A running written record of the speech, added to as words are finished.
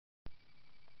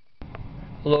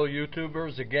Hello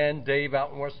YouTubers, again Dave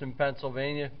out in Western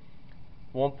Pennsylvania.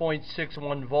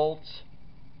 1.61 volts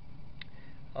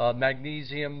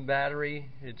magnesium battery.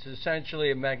 It's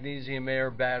essentially a magnesium air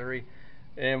battery,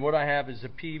 and what I have is a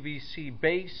PVC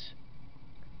base,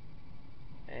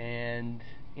 and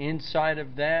inside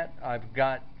of that I've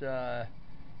got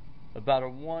about a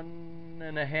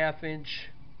 1.5 inch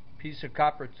piece of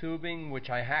copper tubing which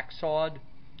I hacksawed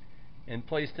and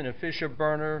placed in a Fisher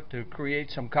burner to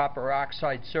create some copper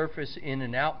oxide surface in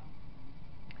and out.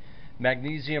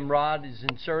 Magnesium rod is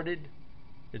inserted.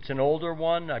 It's an older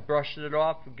one. I brushed it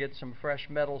off to get some fresh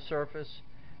metal surface,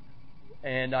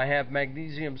 and I have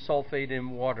magnesium sulfate in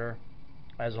water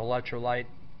as electrolyte.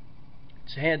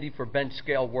 It's handy for bench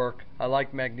scale work. I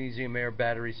like magnesium air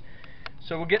batteries.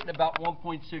 So we're getting about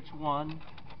 1.61.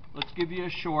 Let's give you a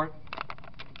short.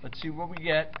 Let's see what we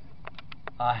get.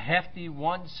 A hefty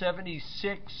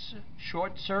 176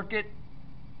 short circuit.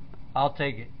 I'll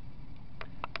take it.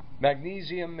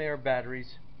 Magnesium air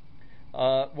batteries.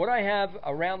 What I have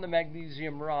around the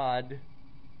magnesium rod,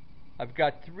 I've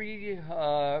got 3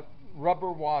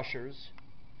 rubber washers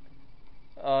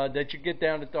that you get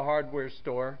down at the hardware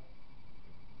store,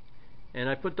 and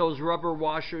I put those rubber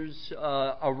washers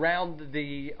around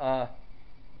the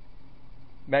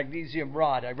magnesium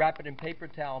rod. I wrap it in paper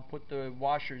towel and put the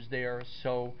washers there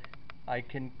so I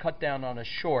can cut down on a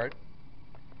short.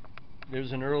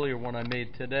 There's an earlier one I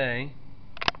made today,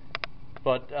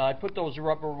 but I put those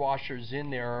rubber washers in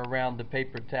there around the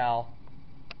paper towel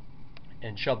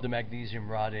and shove the magnesium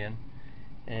rod in.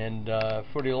 And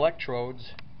for the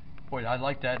electrodes, boy, I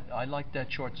like that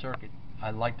short circuit. I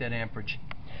like that amperage.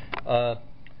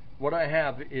 What I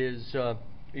have is,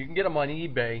 you can get them on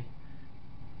eBay.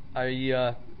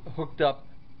 I hooked up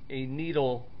a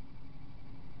needle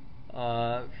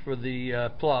for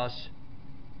the plus,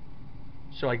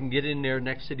 so I can get in there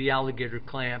next to the alligator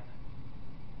clamp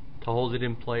to hold it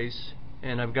in place,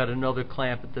 and I've got another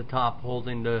clamp at the top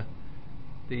holding the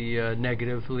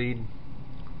negative lead,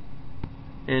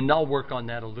 and I'll work on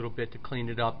that a little bit to clean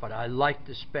it up. But I like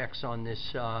the specs on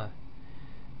this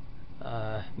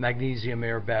magnesium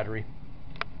air battery,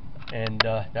 and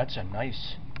that's a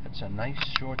nice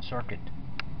short circuit.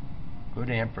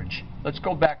 Good amperage. Let's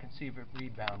go back and see if it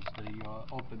rebounds the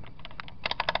open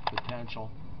potential.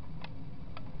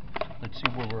 Let's see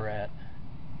where we're at.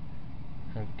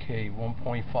 Okay,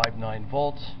 1.59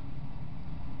 volts.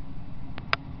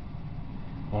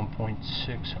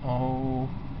 1.60.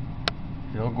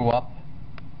 It'll go up,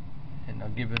 and I'll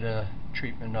give it a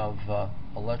treatment of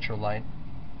electrolyte.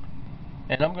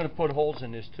 And I'm going to put holes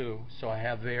in this too, so I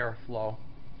have air flow.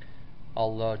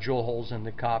 I'll drill holes in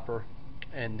the copper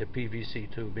and the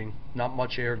PVC tubing. Not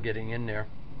much air getting in there,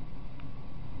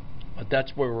 but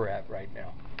that's where we're at right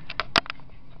now.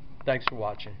 Thanks for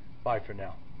watching. Bye for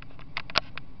now.